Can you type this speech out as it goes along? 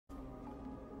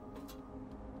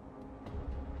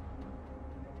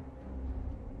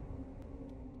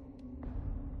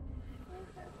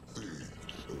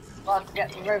Well, to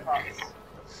get the robots.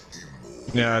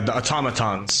 Yeah, the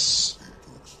automatons.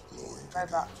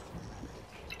 Robot.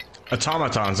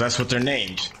 Automatons, that's what they're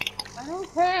named. I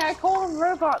don't care, I call them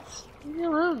robots. Leave me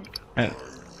alone.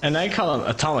 And I call them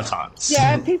automatons.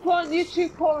 Yeah, and people on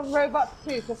YouTube call them robots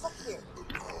too, so fuck you.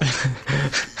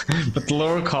 But the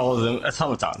lore calls them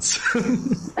automatons.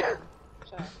 Sure.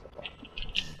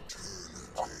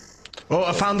 Oh,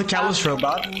 I found the callus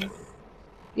robot.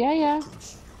 Yeah.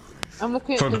 I'm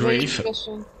looking For at the grief.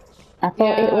 edition. I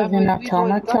thought it was an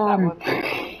automaton.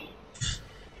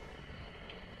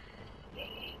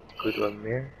 Good one,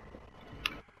 Mir.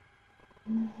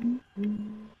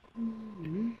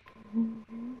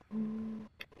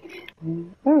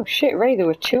 Oh shit, Ray, there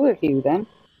were two of you then.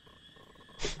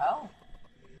 Oh.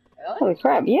 Really? Holy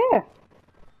crap, yeah.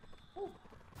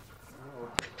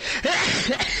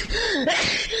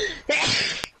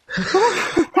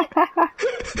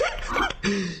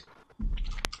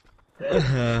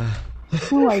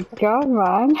 Oh my god,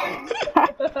 man.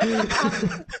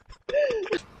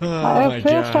 At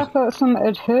first I thought something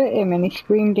had hurt him and he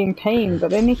screamed in pain, but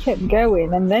then he kept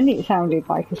going and then it sounded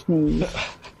like a sneeze.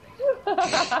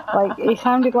 Like, it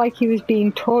sounded like he was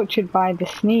being tortured by the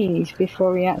sneeze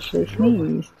before he actually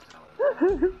sneezed.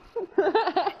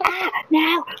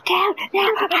 No, achoo.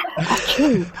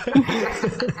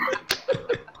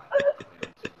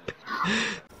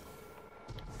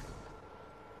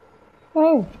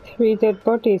 Oh, 3 dead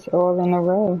bodies all in a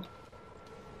row.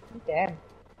 Damn.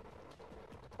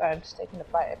 Sorry, I'm just taking a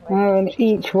bite of my... Oh, and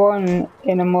each one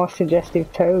in a more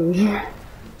suggestive pose.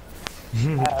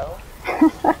 Oh.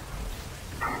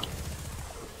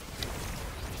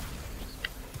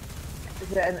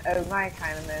 Is it an oh my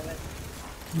kind of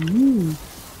moment?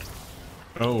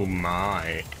 Oh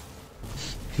my.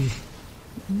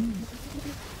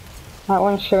 That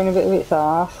one's showing a bit of its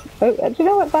arse. Oh, do you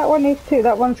know what that one is too?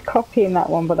 That one's copying that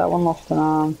one, but that one lost an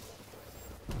arm.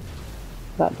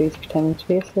 That dude's pretending to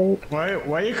be asleep. Why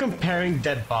are you comparing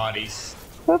dead bodies?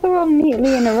 Well, they're all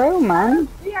neatly in a row, man.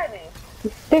 Yeah,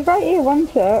 They're right here,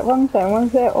 one's there, one's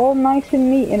there, all nice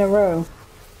and neat in a row.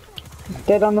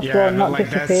 Dead on the floor, not like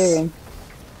disappearing.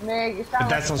 But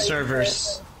that's on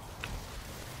servers.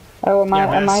 Oh,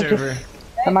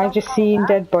 am I just seeing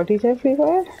dead bodies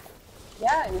everywhere?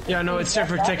 Yeah, no, it's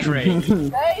server tech rate.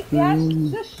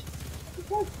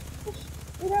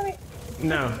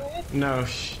 No,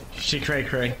 she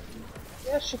cray.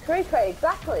 Yeah, she cray,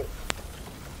 exactly.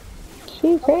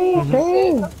 She cray.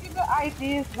 Don't give her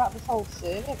ideas about this whole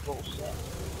server bullshit.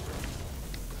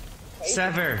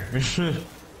 Sever.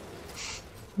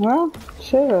 Well,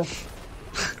 sure.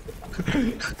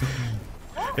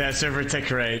 Yeah, server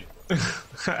tech rate.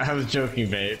 I was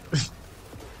joking, babe.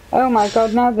 Oh my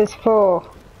god, now there's 4.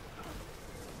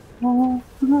 Oh,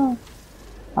 no.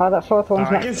 Oh, that 4th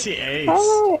one's not. I can see 8.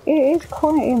 Oh, no, it is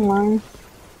quite in line.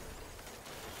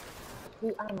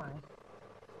 Who am I?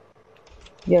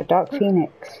 You're Dark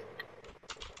Phoenix.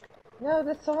 No,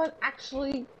 there's someone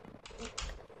actually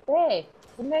there.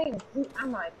 The name, who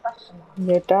am I? Question mark.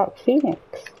 You're Dark Phoenix.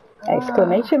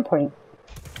 Exclamation point.